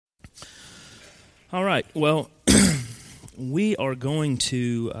All right, well, we are going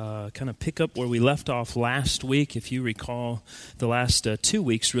to kind of pick up where we left off last week. If you recall, the last 2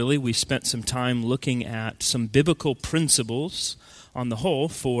 weeks, really, we spent some time looking at some biblical principles on the whole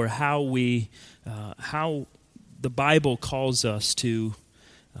for how the Bible calls us to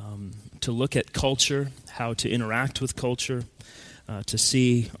look at culture, how to interact with culture, to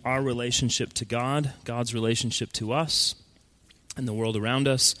see our relationship to God, God's relationship to us, and the world around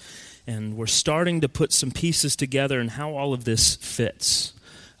us. And we're starting to put some pieces together and how all of this fits.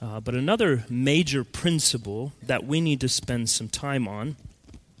 But another major principle that we need to spend some time on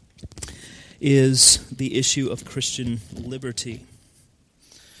is the issue of Christian liberty.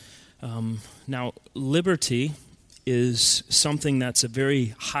 Now, liberty is something that's a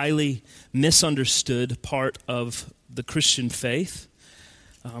very highly misunderstood part of the Christian faith.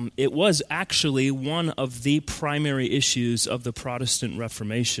 It was actually one of the primary issues of the Protestant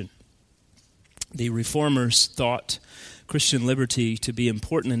Reformation. The Reformers thought Christian liberty to be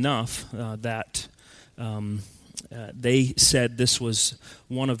important enough that they said this was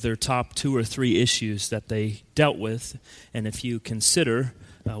one of their top 2 or 3 issues that they dealt with. And if you consider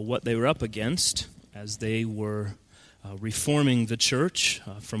what they were up against as they were reforming the church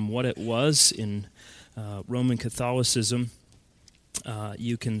from what it was in Roman Catholicism,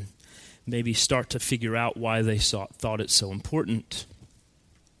 you can maybe start to figure out why they thought it so important.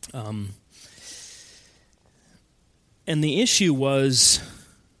 And the issue was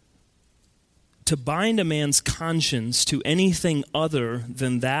to bind a man's conscience to anything other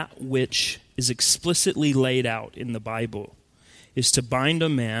than that which is explicitly laid out in the Bible is to bind a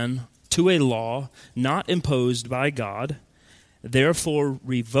man to a law not imposed by God, therefore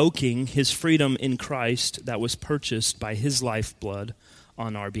revoking his freedom in Christ that was purchased by his lifeblood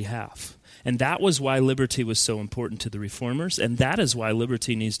on our behalf. And that was why liberty was so important to the Reformers, and that is why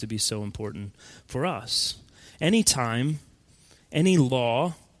liberty needs to be so important for us. Anytime any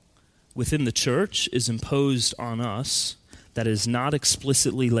law within the church is imposed on us that is not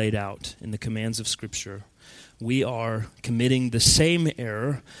explicitly laid out in the commands of Scripture, we are committing the same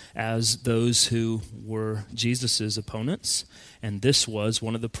error as those who were Jesus' opponents, and this was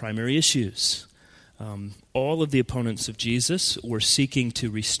one of the primary issues. All of the opponents of Jesus were seeking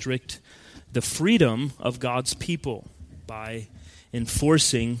to restrict the freedom of God's people by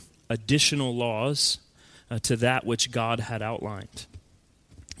enforcing additional laws to that which God had outlined.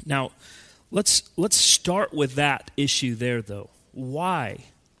 Now, let's start with that issue there, though. Why?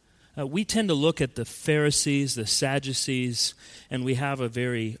 We tend to look at the Pharisees, the Sadducees, and we have a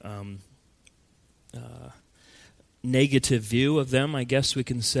very negative view of them, I guess we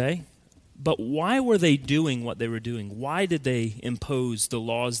can say. But why were they doing what they were doing? Why did they impose the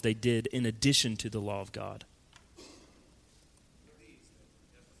laws they did in addition to the law of God?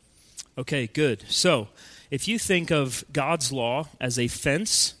 Okay, good. So, if you think of God's law as a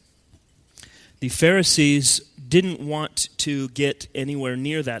fence, the Pharisees didn't want to get anywhere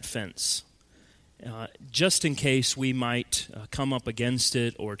near that fence, just in case we might come up against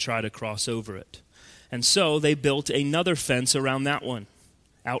it or try to cross over it. And so they built another fence around that one,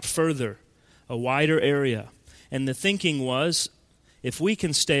 out further, a wider area. And the thinking was, if we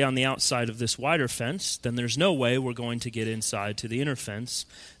can stay on the outside of this wider fence, then there's no way we're going to get inside to the inner fence,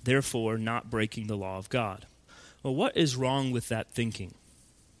 therefore not breaking the law of God. Well, what is wrong with that thinking?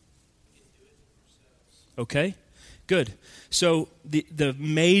 Okay, good. So the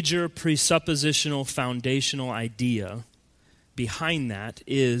major presuppositional foundational idea behind that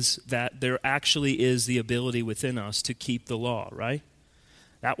is that there actually is the ability within us to keep the law, right?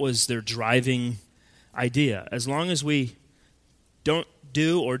 That was their driving idea. As long as we don't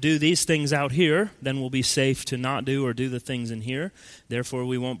do these things out here, then we'll be safe to not do or do the things in here. Therefore,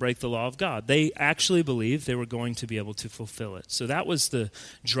 we won't break the law of God. They actually believed they were going to be able to fulfill it. So that was the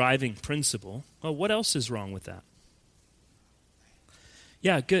driving principle. Well, what else is wrong with that?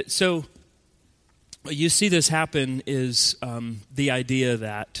 Yeah, good. So what you see this happen is the idea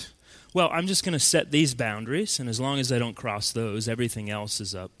that, well, I'm just going to set these boundaries, and as long as I don't cross those, everything else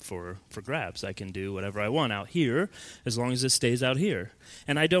is up for grabs. I can do whatever I want out here, as long as it stays out here.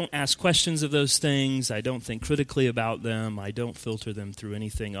 And I don't ask questions of those things. I don't think critically about them. I don't filter them through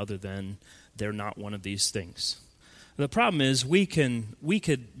anything other than they're not one of these things. The problem is we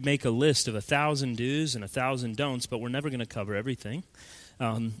could make a list of 1,000 do's and 1,000 don'ts, but we're never going to cover everything.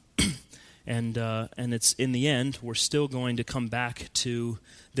 And it's in the end, we're still going to come back to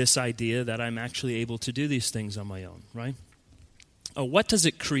this idea that I'm actually able to do these things on my own, right? What does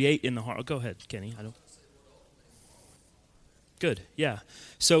it create in the heart? Oh, go ahead, Kenny. Good, yeah.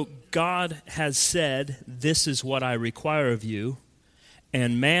 So God has said, this is what I require of you,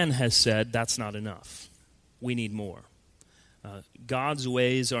 And man has said, that's not enough. We need more. God's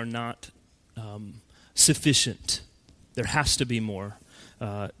ways are not sufficient. There has to be more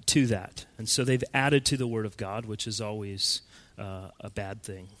to that. And so they've added to the Word of God, which is always a bad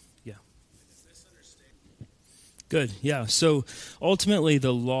thing. Yeah. Good, yeah. So ultimately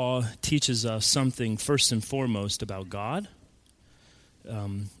the law teaches us something first and foremost about God.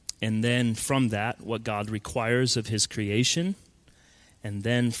 And then from that, what God requires of his creation. And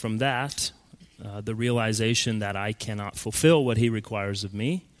then from that, the realization that I cannot fulfill what he requires of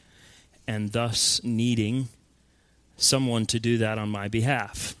me, and thus needing someone to do that on my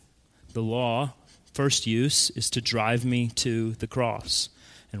behalf. The law, first use, is to drive me to the cross.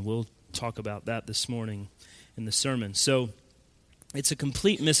 And we'll talk about that this morning in the sermon. So it's a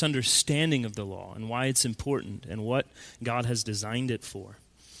complete misunderstanding of the law and why it's important and what God has designed it for.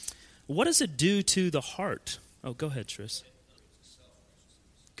 What does it do to the heart? Oh, go ahead, Tris.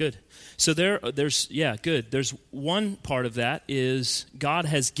 Good. So there's one part of that is God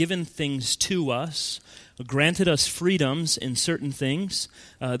has given things to us, granted us freedoms in certain things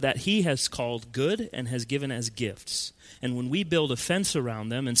that he has called good and has given as gifts. And when we build a fence around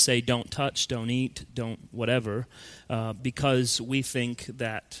them and say don't touch, don't eat, don't whatever, because we think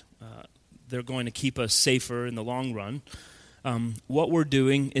that they're going to keep us safer in the long run, what we're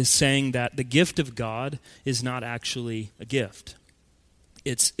doing is saying that the gift of God is not actually a gift.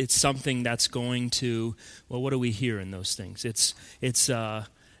 It's something that's going to, well, what do we hear in those things? It's going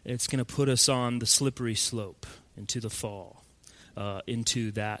to put us on the slippery slope into the fall, into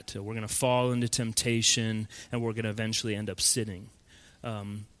that. We're going to fall into temptation, and we're going to eventually end up sinning.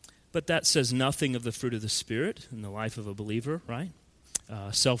 But that says nothing of the fruit of the Spirit in the life of a believer, right?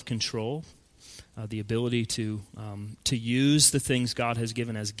 Self-control, the ability to use the things God has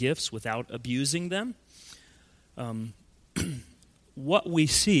given as gifts without abusing them. What we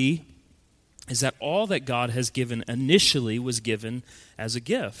see is that all that God has given initially was given as a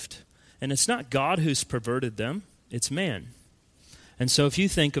gift. And it's not God who's perverted them, it's man. And so if you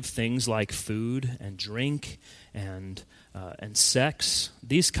think of things like food and drink and sex,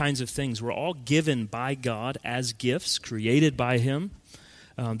 these kinds of things were all given by God as gifts, created by him.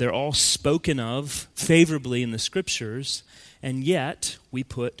 They're all spoken of favorably in the Scriptures, and yet we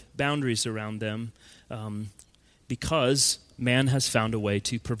put boundaries around them because man has found a way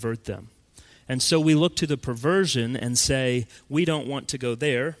to pervert them. And so we look to the perversion and say, we don't want to go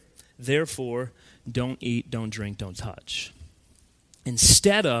there, therefore don't eat, don't drink, don't touch.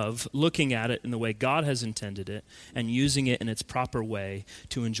 Instead of looking at it in the way God has intended it and using it in its proper way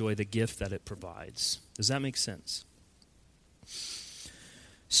to enjoy the gift that it provides. Does that make sense?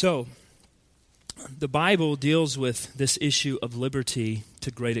 So, the Bible deals with this issue of liberty to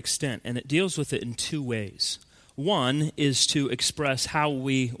great extent, and it deals with it in two ways. One is to express how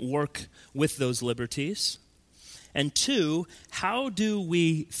we work with those liberties. And two, how do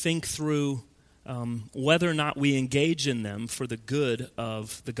we think through whether or not we engage in them for the good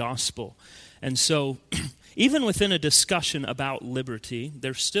of the gospel. And so even within a discussion about liberty,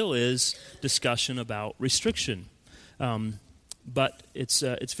 there still is discussion about restriction. But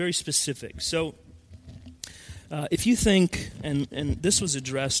it's very specific. So if you think, and this was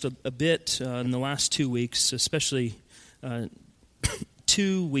addressed a bit in the last 2 weeks, especially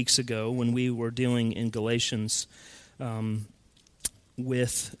 2 weeks ago when we were dealing in Galatians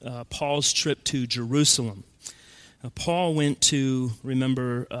with Paul's trip to Jerusalem. Paul went to,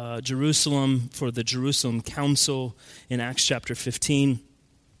 remember, Jerusalem for the Jerusalem Council in Acts chapter 15,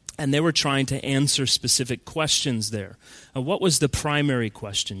 and they were trying to answer specific questions there. What was the primary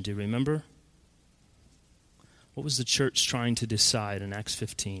question? Do you remember? What was the church trying to decide in Acts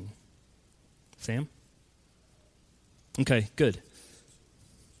 15? Sam? Okay, good.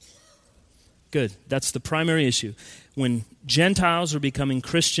 Good. That's the primary issue. When Gentiles were becoming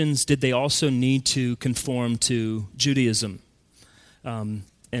Christians, did they also need to conform to Judaism?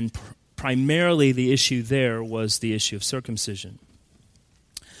 And primarily the issue there was the issue of circumcision.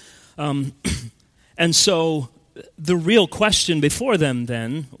 And so the real question before them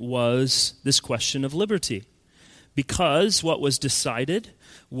then was this question of liberty. Because what was decided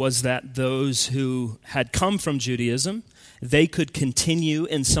was that those who had come from Judaism, they could continue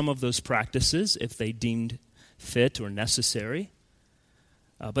in some of those practices if they deemed fit or necessary,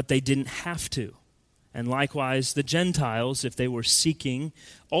 but they didn't have to. And likewise, the Gentiles, if they were seeking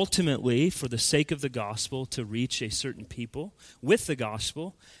ultimately for the sake of the gospel to reach a certain people with the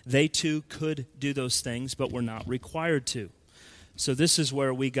gospel, they too could do those things, but were not required to. So this is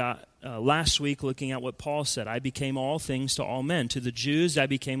where we got last week looking at what Paul said. I became all things to all men. To the Jews, I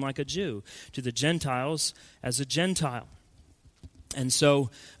became like a Jew. To the Gentiles, as a Gentile. And so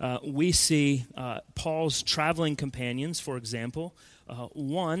we see Paul's traveling companions, for example,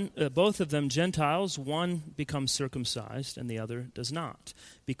 both of them Gentiles, one becomes circumcised and the other does not,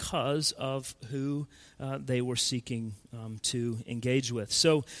 because of who they were seeking to engage with.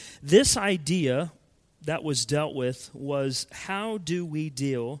 So this idea that was dealt with was, how do we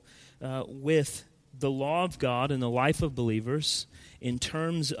deal with the law of God and the life of believers in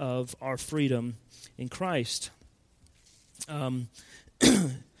terms of our freedom in Christ?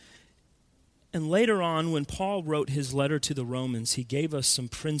 And later on, when Paul wrote his letter to the Romans, he gave us some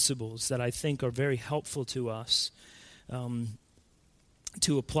principles that I think are very helpful to us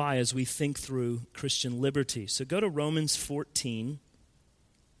to apply as we think through Christian liberty. So go to Romans 14.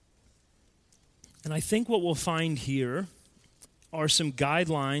 And I think what we'll find here are some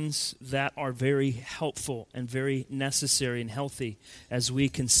guidelines that are very helpful and very necessary and healthy as we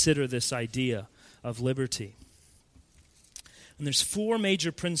consider this idea of liberty. And there's 4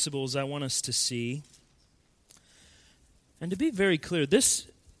 major principles I want us to see. And to be very clear, this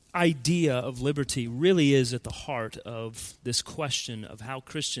idea of liberty really is at the heart of this question of how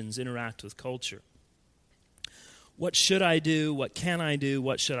Christians interact with culture. What should I do? What can I do?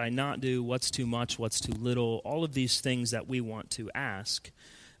 What should I not do? What's too much? What's too little? All of these things that we want to ask.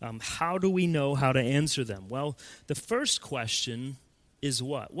 How do we know how to answer them? Well, the first question is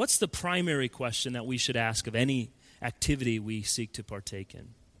what? What's the primary question that we should ask of any activity we seek to partake in?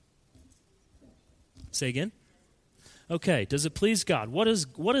 Say again? Okay, does it please God? What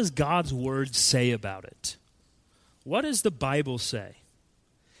does God's word say about it? What does the Bible say?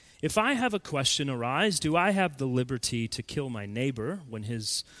 If I have a question arise, do I have the liberty to kill my neighbor when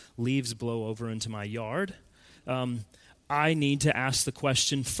his leaves blow over into my yard? I need to ask the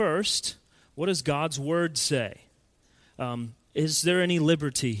question first, what does God's word say? Is there any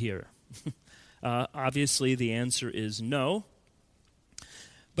liberty here? Obviously, the answer is no.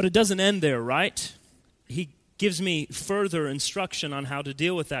 But it doesn't end there, right? He gives me further instruction on how to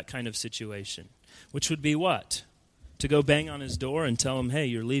deal with that kind of situation, which would be what? To go bang on his door and tell him, hey,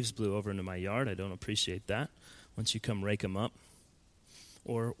 your leaves blew over into my yard. I don't appreciate that. Once you come rake them up.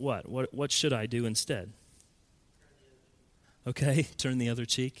 Or what? What should I do instead? Okay, turn the other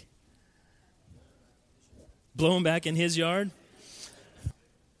cheek. Blow him back in his yard?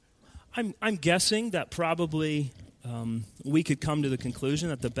 I'm guessing that probably we could come to the conclusion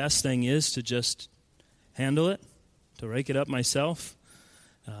that the best thing is to just handle it, to rake it up myself,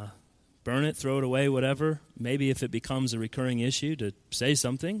 burn it, throw it away, whatever. Maybe if it becomes a recurring issue, to say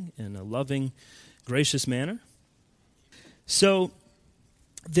something in a loving, gracious manner. So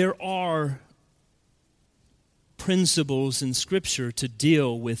there are principles in Scripture to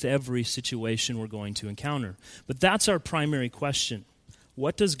deal with every situation we're going to encounter. But that's our primary question.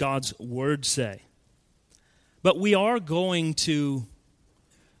 What does God's word say? But we are going to,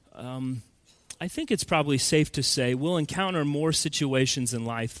 I think it's probably safe to say, we'll encounter more situations in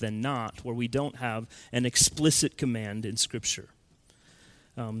life than not where we don't have an explicit command in Scripture.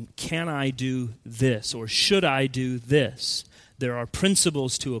 Can I do this, or should I do this? There are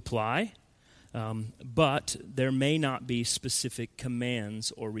principles to apply, but there may not be specific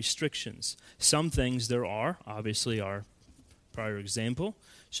commands or restrictions. Some things there are, obviously our prior example,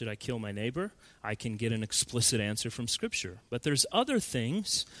 should I kill my neighbor? I can get an explicit answer from Scripture. But there's other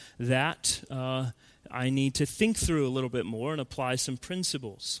things that I need to think through a little bit more and apply some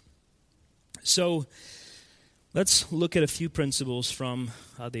principles. So let's look at a few principles from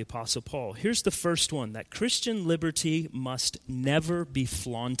the Apostle Paul. Here's the first one, that Christian liberty must never be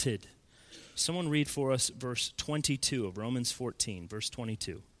flaunted. Someone read for us verse 22 of Romans 14, verse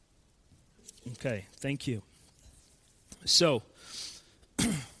 22. Okay, thank you. So,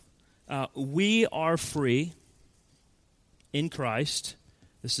 we are free in Christ,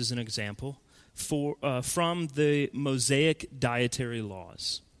 this is an example, from the Mosaic dietary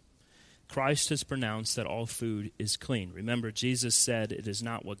laws. Christ has pronounced that all food is clean. Remember, Jesus said it is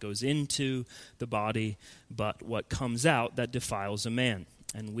not what goes into the body, but what comes out that defiles a man.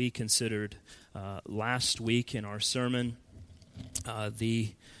 And we considered last week in our sermon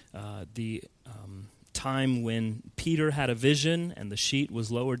the time when Peter had a vision and the sheet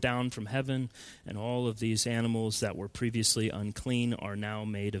was lowered down from heaven, and all of these animals that were previously unclean are now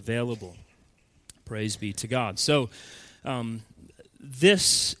made available. Praise be to God. So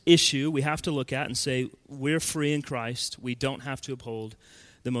this issue we have to look at and say, we're free in Christ. We don't have to uphold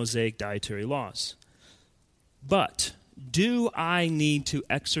the Mosaic dietary laws. But do I need to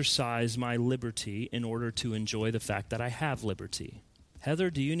exercise my liberty in order to enjoy the fact that I have liberty?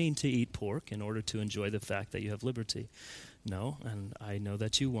 Heather, do you need to eat pork in order to enjoy the fact that you have liberty? No, and I know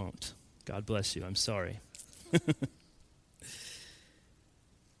that you won't. God bless you. I'm sorry.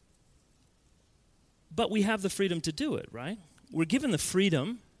 But we have the freedom to do it, right? We're given the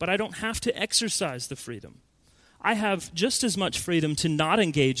freedom, but I don't have to exercise the freedom. I have just as much freedom to not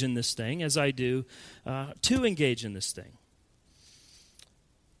engage in this thing as I do to engage in this thing.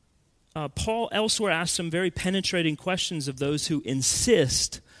 Paul elsewhere asks some very penetrating questions of those who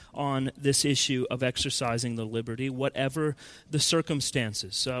insist on this issue of exercising the liberty, whatever the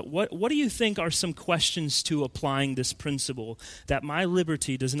circumstances. What do you think are some questions to applying this principle that my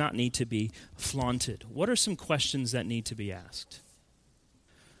liberty does not need to be flaunted? What are some questions that need to be asked?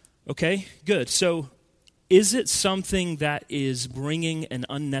 Okay, good. So is it something that is bringing an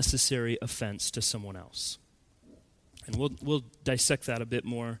unnecessary offense to someone else? And we'll dissect that a bit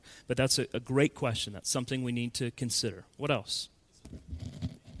more, but that's a great question. That's something we need to consider. What else?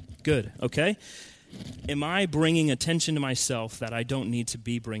 Good, okay. Am I bringing attention to myself that I don't need to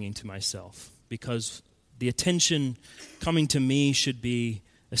be bringing to myself? Because the attention coming to me should be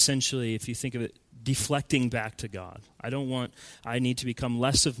essentially, if you think of it, deflecting back to God. I need to become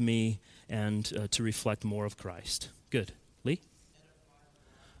less of me and to reflect more of Christ. Good. Lee?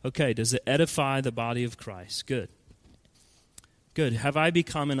 Okay, does it edify the body of Christ? Good. Good. Have I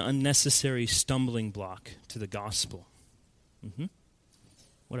become an unnecessary stumbling block to the gospel? Mm-hmm.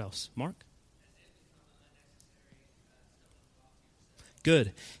 What else? Mark?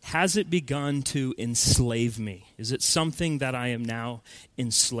 Good. Has it begun to enslave me? Is it something that I am now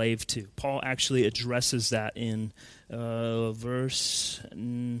enslaved to? Paul actually addresses that in verse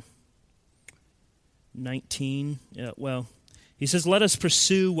 19. He says, "Let us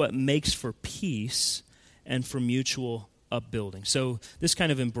pursue what makes for peace and for mutual upbuilding." So this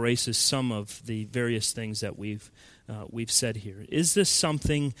kind of embraces some of the various things that we've said here. Is this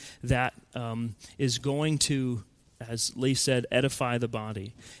something that is going to, as Lee said, edify the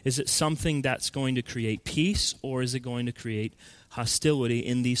body? Is it something that's going to create peace, or is it going to create hostility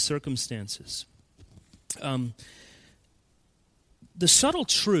in these circumstances? The subtle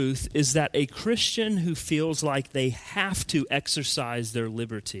truth is that a Christian who feels like they have to exercise their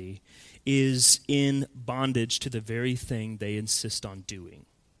liberty is in bondage to the very thing they insist on doing.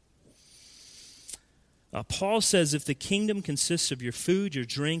 Paul says, if the kingdom consists of your food, your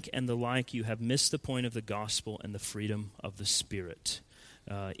drink, and the like, you have missed the point of the gospel and the freedom of the Spirit.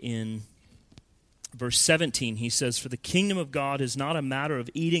 In verse 17, he says, "For the kingdom of God is not a matter of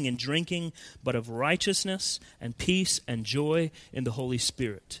eating and drinking, but of righteousness and peace and joy in the Holy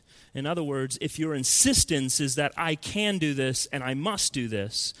Spirit." In other words, if your insistence is that I can do this and I must do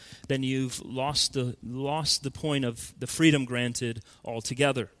this, then you've lost the point of the freedom granted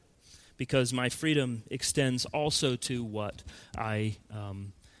altogether. Because my freedom extends also to what I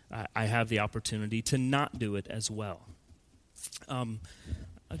have the opportunity to not do it as well.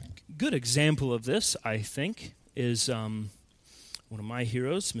 A good example of this, I think, is one of my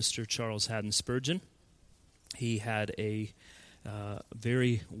heroes, Mr. Charles Haddon Spurgeon. He had a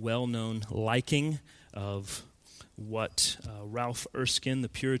very well-known liking of what Ralph Erskine, the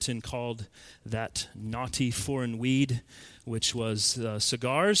Puritan, called that naughty foreign weed, which was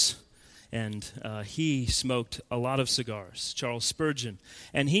cigars. And he smoked a lot of cigars, Charles Spurgeon,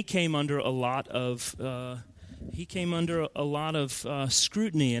 and he came under a lot of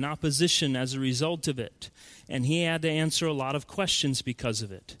scrutiny and opposition as a result of it, and he had to answer a lot of questions because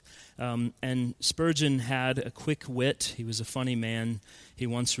of it. And Spurgeon had a quick wit. He was a funny man. He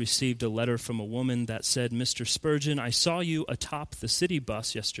once received a letter from a woman that said, "Mr. Spurgeon, I saw you atop the city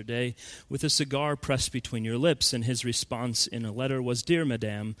bus yesterday with a cigar pressed between your lips." And his response in a letter was, "Dear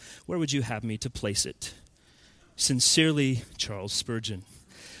Madame, where would you have me to place it? Sincerely, Charles Spurgeon."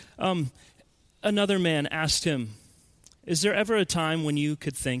 Another man asked him, "Is there ever a time when you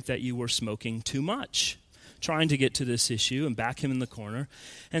could think that you were smoking too much?" Trying to get to this issue and back him in the corner.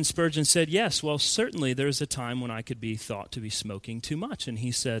 And Spurgeon said, "Yes, well, certainly there's a time when I could be thought to be smoking too much." And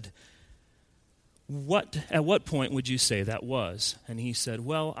he said, "At what point would you say that was?" And he said,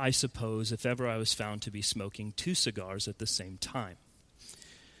 "Well, I suppose if ever I was found to be smoking 2 cigars at the same time."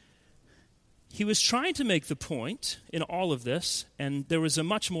 He was trying to make the point in all of this, and there was a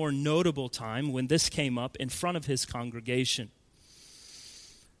much more notable time when this came up in front of his congregation.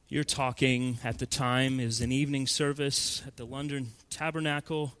 You're talking, at the time, is an evening service at the London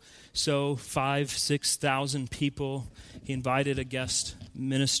Tabernacle, so 5,000-6,000 people. He invited a guest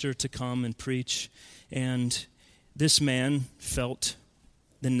minister to come and preach, and this man felt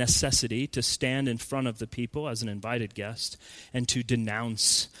the necessity to stand in front of the people as an invited guest and to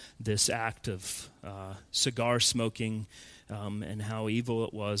denounce this act of cigar smoking and how evil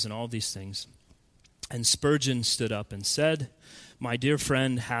it was and all these things. And Spurgeon stood up and said, "My dear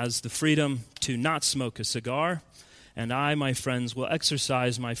friend has the freedom to not smoke a cigar, and I, my friends, will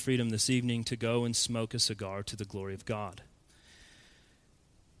exercise my freedom this evening to go and smoke a cigar to the glory of God.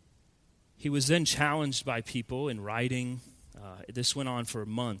 He was then challenged by people in writing. This went on for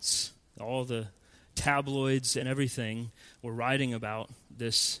months. All the tabloids and everything were writing about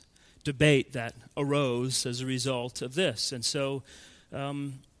this debate that arose as a result of this. And so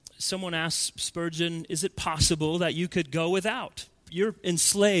someone asked Spurgeon, is it possible that you could go without? You're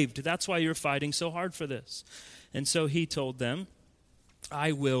enslaved. That's why you're fighting so hard for this. And so he told them,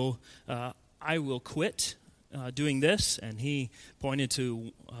 I will quit doing this. And he pointed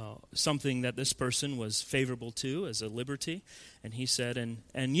to something that this person was favorable to as a liberty. And he said,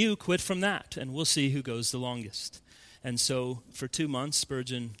 and you quit from that, and we'll see who goes the longest. And so for 2 months,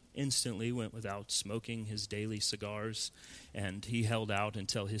 Spurgeon instantly went without smoking his daily cigars, and he held out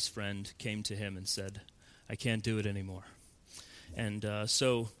until his friend came to him and said, I can't do it anymore. And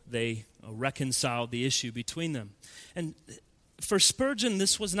so they reconciled the issue between them. And for Spurgeon,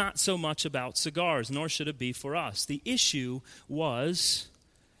 this was not so much about cigars, nor should it be for us. The issue was,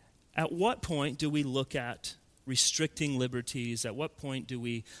 at what point do we look at restricting liberties? At what point do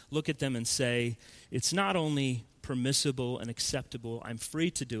we look at them and say, it's not only permissible and acceptable, I'm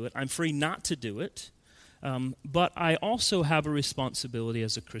free to do it, I'm free not to do it, but I also have a responsibility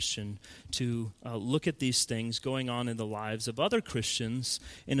as a Christian to look at these things going on in the lives of other Christians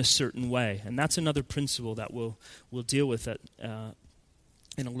in a certain way. And that's another principle that we'll deal with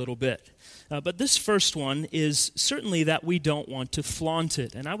in a little bit. But this first one is certainly that we don't want to flaunt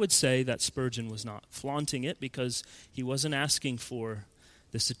it. And I would say that Spurgeon was not flaunting it because he wasn't asking for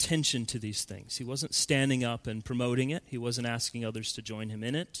this attention to these things. He wasn't standing up and promoting it. He wasn't asking others to join him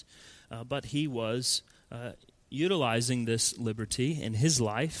in it. But he was utilizing this liberty in his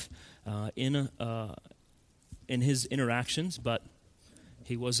life, in his interactions, but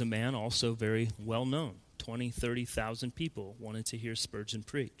he was a man also very well known. 20,000, 30,000 people wanted to hear Spurgeon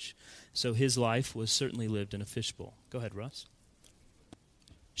preach. So his life was certainly lived in a fishbowl. Go ahead, Russ.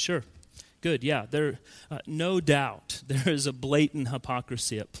 Sure. Good, yeah. No doubt there is a blatant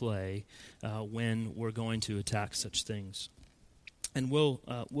hypocrisy at play when we're going to attack such things. And we'll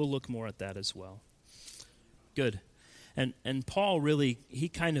look more at that as well. Good. And Paul really, he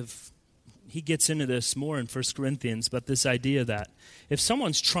gets into this more in 1 Corinthians, but this idea that if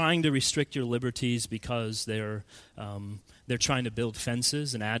someone's trying to restrict your liberties because they're trying to build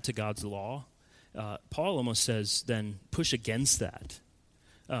fences and add to God's law, Paul almost says, then push against that.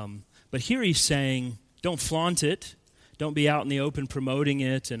 But here he's saying, don't flaunt it. Don't be out in the open promoting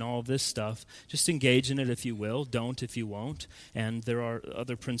it and all of this stuff. Just engage in it if you will. Don't if you won't. And there are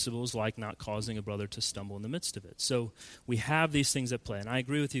other principles like not causing a brother to stumble in the midst of it. So we have these things at play. And I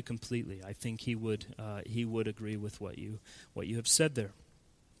agree with you completely. I think he would agree with what you have said there.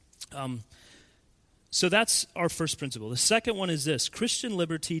 So that's our first principle. The second one is this. Christian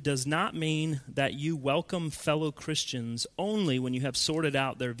liberty does not mean that you welcome fellow Christians only when you have sorted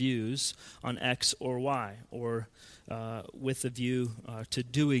out their views on X or Y, or with a view to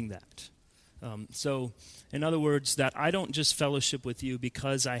doing that. So, in other words, that I don't just fellowship with you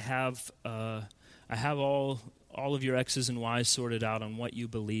because I have all of your X's and Y's sorted out on what you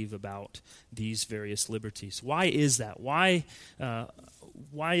believe about these various liberties. Why is that? Why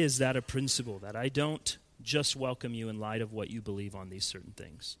is that a principle, that I don't just welcome you in light of what you believe on these certain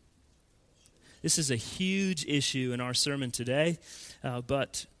things? This is a huge issue in our sermon today,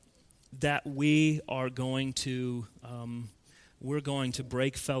 but that we are going to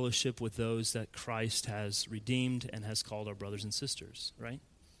break fellowship with those that Christ has redeemed and has called our brothers and sisters, right?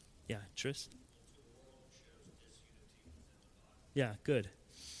 Yeah, Tris? Yeah, good.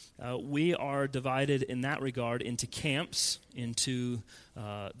 We are divided in that regard into camps, into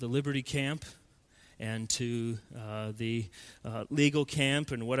the Liberty camp and to the legal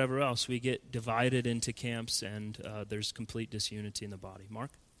camp and whatever else. We get divided into camps, and there's complete disunity in the body.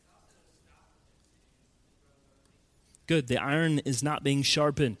 Mark? Good. The iron is not being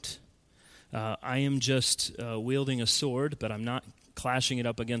sharpened. I am just wielding a sword, but I'm not clashing it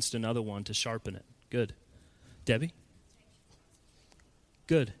up against another one to sharpen it. Good. Debbie?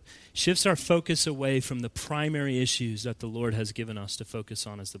 Good. Shifts our focus away from the primary issues that the Lord has given us to focus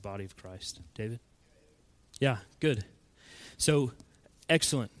on as the body of Christ. David? Yeah, good. So,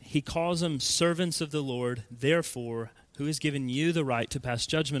 excellent. He calls them servants of the Lord, therefore, who has given you the right to pass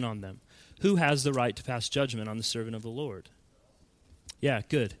judgment on them? Who has the right to pass judgment on the servant of the Lord? Yeah,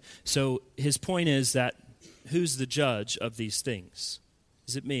 good. So his point is that who's the judge of these things?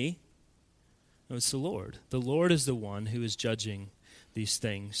 Is it me? No, it's the Lord. The Lord is the one who is judging these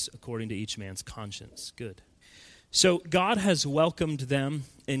things according to each man's conscience. Good. So God has welcomed them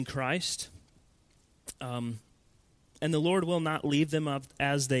in Christ. And the Lord will not leave them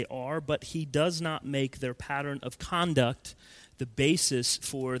as they are, but he does not make their pattern of conduct the basis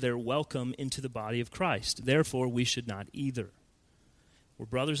for their welcome into the body of Christ. Therefore, we should not either. We're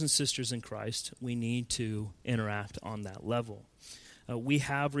brothers and sisters in Christ. We need to interact on that level. We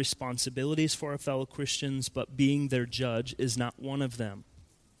have responsibilities for our fellow Christians, but being their judge is not one of them.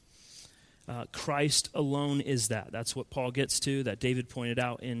 Christ alone is that. That's what Paul gets to, that David pointed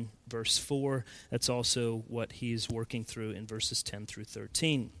out in verse 4. That's also what he's working through in verses 10 through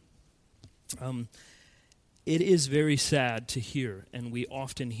 13. It is very sad to hear, and we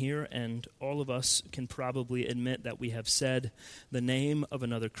often hear, and all of us can probably admit that we have said the name of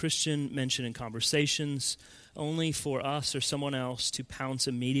another Christian mentioned in conversations only for us or someone else to pounce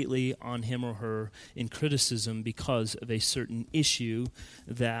immediately on him or her in criticism because of a certain issue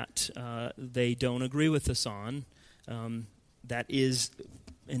that they don't agree with us on. That is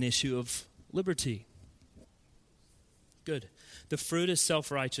an issue of liberty. Good. The fruit is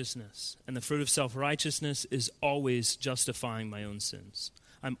self-righteousness, and the fruit of self-righteousness is always justifying my own sins.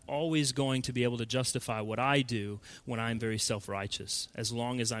 I'm always going to be able to justify what I do when I'm very self-righteous, as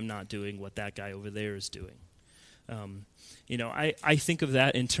long as I'm not doing what that guy over there is doing. I think of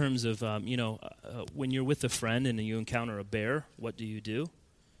that in terms of, when you're with a friend and you encounter a bear, what do?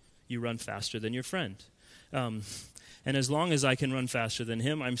 You run faster than your friend. And as long as I can run faster than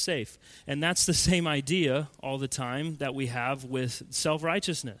him, I'm safe. And that's the same idea all the time that we have with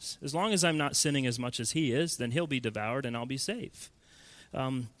self-righteousness. As long as I'm not sinning as much as he is, then he'll be devoured and I'll be safe.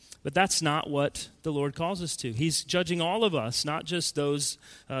 But that's not what the Lord calls us to. He's judging all of us, not just those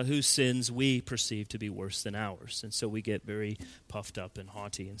whose sins we perceive to be worse than ours. And so we get very puffed up and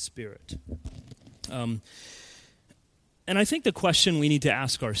haughty in spirit. And I think the question we need to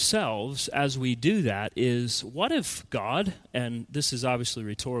ask ourselves as we do that is, what if God, and this is obviously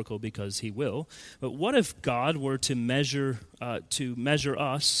rhetorical because he will, but what if God were to measure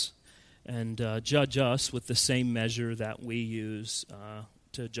us and judge us with the same measure that we use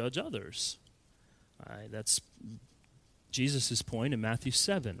to judge others? That's Jesus' point in Matthew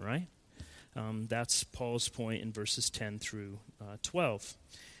 7, right? That's Paul's point in verses 10 through 12.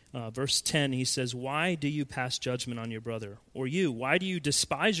 Verse 10, he says, "Why do you pass judgment on your brother? Or you, why do you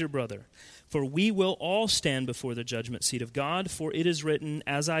despise your brother? For we will all stand before the judgment seat of God. For it is written,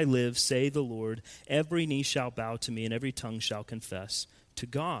 as I live, say the Lord, every knee shall bow to me, and every tongue shall confess to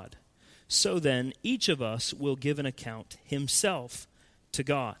God. So then, each of us will give an account himself to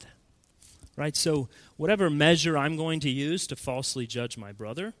God." Right? So whatever measure I'm going to use to falsely judge my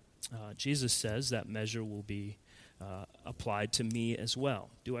brother, Jesus says that measure will be applied to me as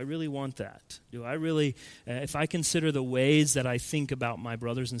well. Do I really want that? Do I really, if I consider the ways that I think about my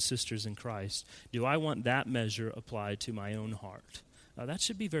brothers and sisters in Christ, do I want that measure applied to my own heart? That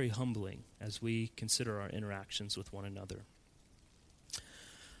should be very humbling as we consider our interactions with one another.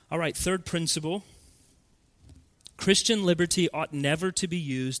 All right, third principle. Christian liberty ought never to be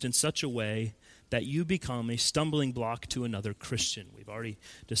used in such a way that you become a stumbling block to another Christian. We've already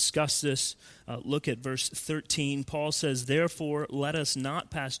discussed this. Look at verse 13. Paul says, "Therefore, let us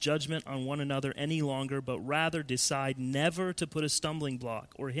not pass judgment on one another any longer, but rather decide never to put a stumbling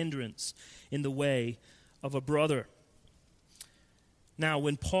block or hindrance in the way of a brother." Now,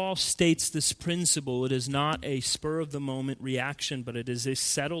 when Paul states this principle, it is not a spur-of-the-moment reaction, but it is a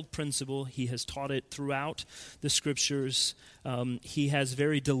settled principle. He has taught it throughout the Scriptures. He has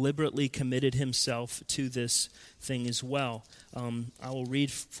very deliberately committed himself to this thing as well. I will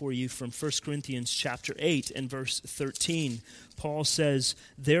read for you from 1 Corinthians chapter 8 and verse 13. Paul says,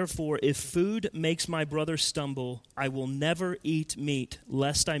 "Therefore, if food makes my brother stumble, I will never eat meat,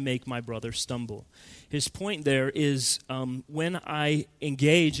 lest I make my brother stumble." His point there is when I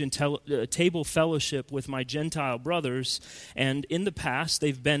engage in table fellowship with my Gentile brothers, and in the past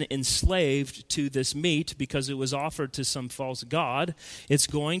they've been enslaved to this meat because it was offered to some false god, it's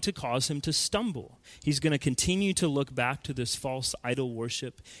going to cause him to stumble. He's going to continue to look back to this false idol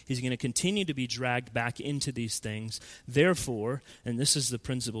worship. He's going to continue to be dragged back into these things. Therefore, and this is the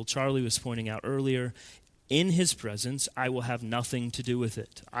principle Charlie was pointing out earlier, in his presence, I will have nothing to do with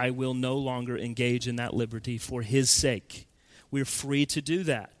it. I will no longer engage in that liberty for his sake. We're free to do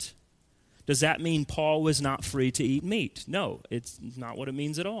that. Does that mean Paul was not free to eat meat? No, it's not what it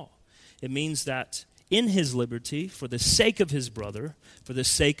means at all. It means that in his liberty, for the sake of his brother, for the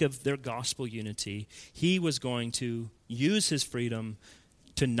sake of their gospel unity, he was going to use his freedom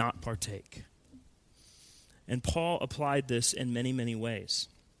to not partake. And Paul applied this in many, many ways.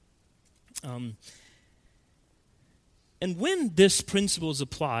 And when this principle is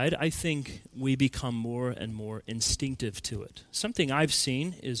applied, I think we become more and more instinctive to it. Something I've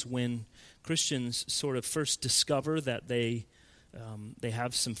seen is when Christians sort of first discover that they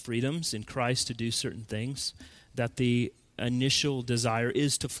have some freedoms in Christ to do certain things, that the initial desire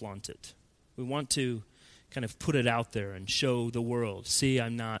is to flaunt it. We want to kind of put it out there and show the world, see,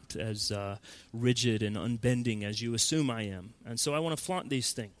 I'm not as rigid and unbending as you assume I am. And so I want to flaunt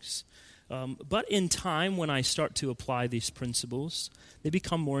these things. But in time, when I start to apply these principles, they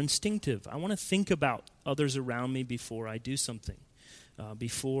become more instinctive. I want to think about others around me before I do something,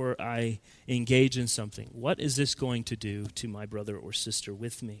 before I engage in something. What is this going to do to my brother or sister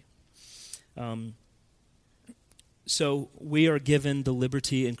with me? So we are given the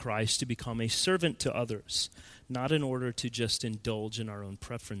liberty in Christ to become a servant to others, not in order to just indulge in our own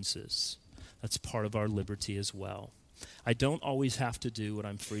preferences. That's part of our liberty as well. I don't always have to do what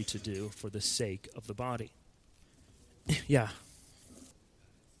I'm free to do for the sake of the body. Yeah,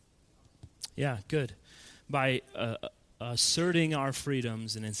 good. By asserting our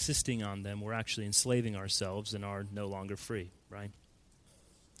freedoms and insisting on them, we're actually enslaving ourselves and are no longer free, right?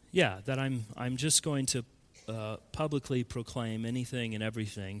 Yeah, that I'm just going to publicly proclaim anything and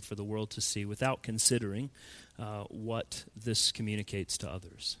everything for the world to see without considering what this communicates to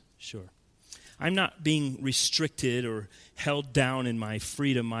others. Sure. I'm not being restricted or held down in my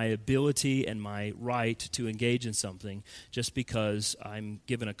freedom, my ability, and my right to engage in something just because I'm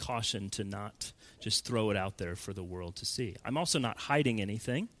given a caution to not just throw it out there for the world to see. I'm also not hiding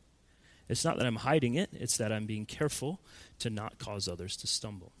anything. It's not that I'm hiding it, it's that I'm being careful to not cause others to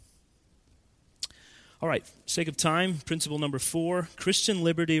stumble. All right, sake of time, principle number 4, Christian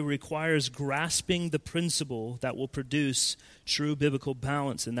liberty requires grasping the principle that will produce true biblical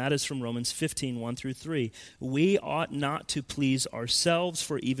balance, and that is from Romans 15, 1 through 3. We ought not to please ourselves,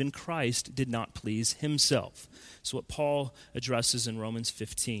 for even Christ did not please himself. That's what Paul addresses in Romans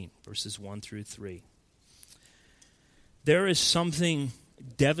 15, verses 1 through 3. There is something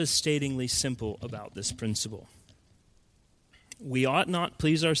devastatingly simple about this principle. We ought not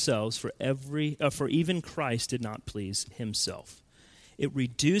please ourselves, for even Christ did not please himself. It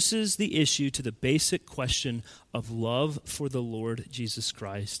reduces the issue to the basic question of love for the Lord Jesus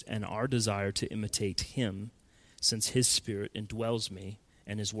Christ and our desire to imitate him, since his Spirit indwells me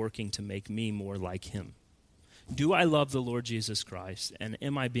and is working to make me more like him. Do I love the Lord Jesus Christ, and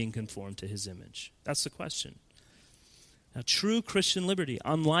am I being conformed to his image? That's the question. Now, true Christian liberty,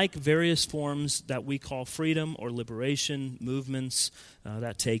 unlike various forms that we call freedom or liberation movements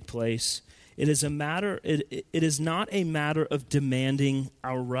that take place, it is not a matter of demanding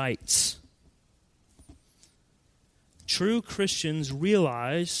our rights. True Christians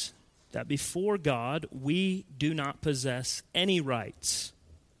realize that before God, we do not possess any rights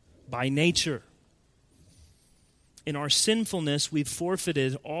by nature. In our sinfulness, we've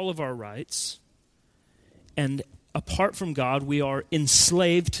forfeited all of our rights, and apart from God, we are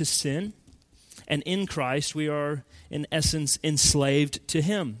enslaved to sin, and in Christ, we are, in essence, enslaved to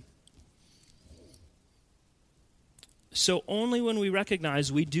him. So only when we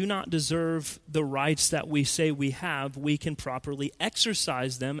recognize we do not deserve the rights that we say we have, we can properly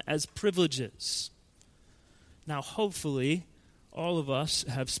exercise them as privileges. Now, hopefully, all of us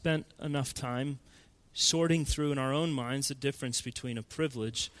have spent enough time sorting through in our own minds the difference between a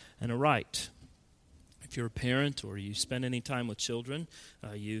privilege and a right. If you're a parent or you spend any time with children,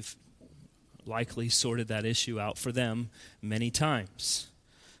 you've likely sorted that issue out for them many times.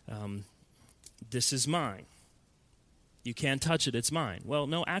 This is mine. You can't touch it, it's mine. Well,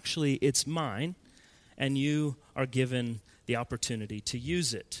 no, actually, it's mine, and you are given the opportunity to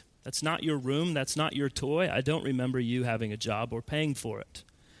use it. That's not your room, that's not your toy. I don't remember you having a job or paying for it.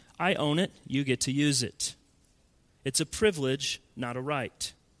 I own it, you get to use it. It's a privilege, not a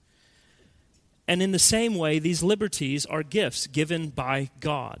right. And in the same way, these liberties are gifts given by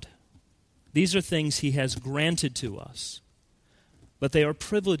God. These are things he has granted to us. But they are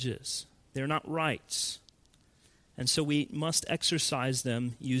privileges. They're not rights. And so we must exercise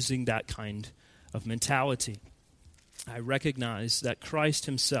them using that kind of mentality. I recognize that Christ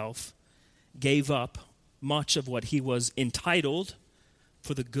himself gave up much of what he was entitled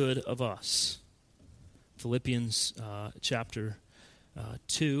for the good of us. Philippians chapter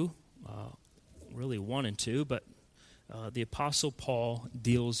 2, really 1 and 2, but the Apostle Paul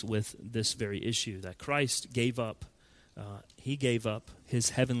deals with this very issue, that Christ gave up, he gave up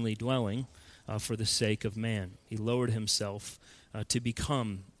his heavenly dwelling for the sake of man. He lowered himself to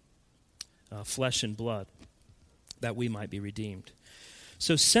become flesh and blood, that we might be redeemed.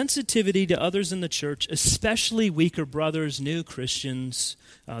 So sensitivity to others in the church, especially weaker brothers, new Christians,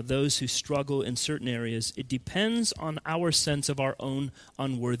 those who struggle in certain areas, it depends on our sense of our own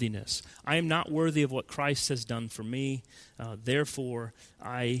unworthiness. I am not worthy of what Christ has done for me. Therefore,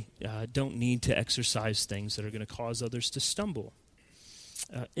 I don't need to exercise things that are going to cause others to stumble.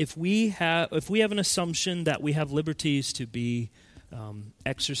 If we have an assumption that we have liberties to be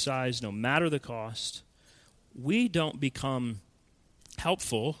exercised no matter the cost, we don't become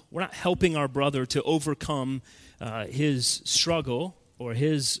helpful. We're not helping our brother to overcome his struggle or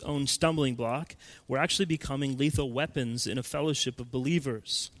his own stumbling block. We're actually becoming lethal weapons in a fellowship of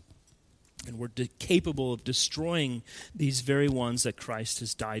believers. And we're capable of destroying these very ones that Christ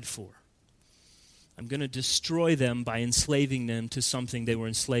has died for. I'm going to destroy them by enslaving them to something they were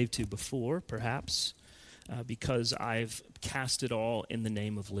enslaved to before, perhaps, because I've cast it all in the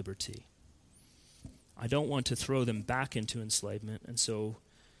name of liberty. I don't want to throw them back into enslavement, and so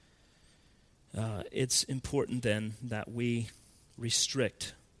it's important then that we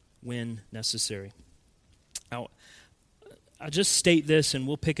restrict when necessary. Now, I'll just state this, and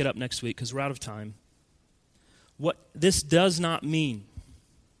we'll pick it up next week because we're out of time. What this does not mean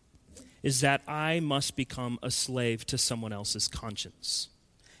is that I must become a slave to someone else's conscience.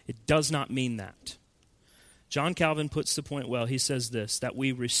 It does not mean that. John Calvin puts the point well. He says this, that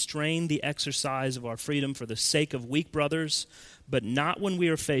we restrain the exercise of our freedom for the sake of weak brothers, but not when we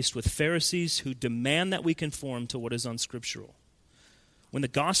are faced with Pharisees who demand that we conform to what is unscriptural. When the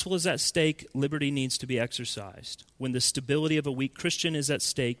gospel is at stake, liberty needs to be exercised. When the stability of a weak Christian is at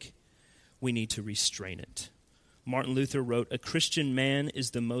stake, we need to restrain it. Martin Luther wrote, "A Christian man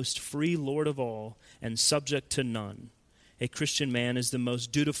is the most free Lord of all and subject to none. A Christian man is the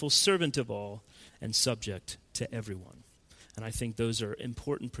most dutiful servant of all and subject to everyone." And I think those are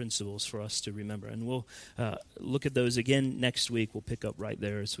important principles for us to remember. And we'll look at those again next week. We'll pick up right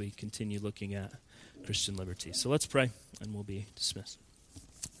there as we continue looking at Christian liberty. So let's pray, and we'll be dismissed.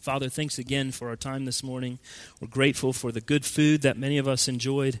 Father, thanks again for our time this morning. We're grateful for the good food that many of us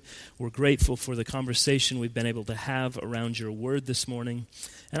enjoyed. We're grateful for the conversation we've been able to have around your word this morning.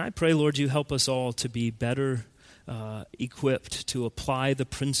 And I pray, Lord, you help us all to be better equipped to apply the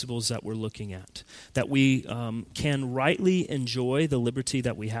principles that we're looking at, that we can rightly enjoy the liberty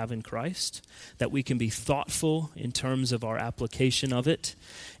that we have in Christ, that we can be thoughtful in terms of our application of it,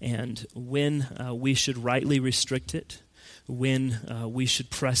 and when we should rightly restrict it, when we should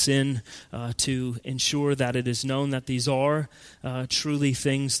press in to ensure that it is known that these are truly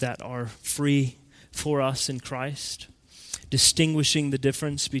things that are free for us in Christ, distinguishing the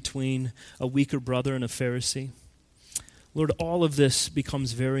difference between a weaker brother and a Pharisee. Lord, all of this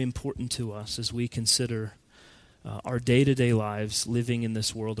becomes very important to us as we consider our day-to-day lives living in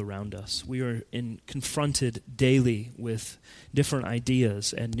this world around us. We are confronted daily with different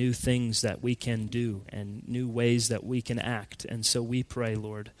ideas and new things that we can do and new ways that we can act. And so we pray,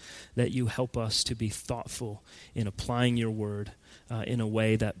 Lord, that you help us to be thoughtful in applying your word in a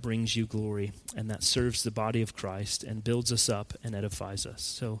way that brings you glory and that serves the body of Christ and builds us up and edifies us.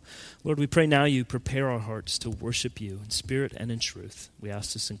 So, Lord, we pray now you prepare our hearts to worship you in spirit and in truth. We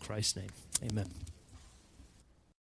ask this in Christ's name. Amen.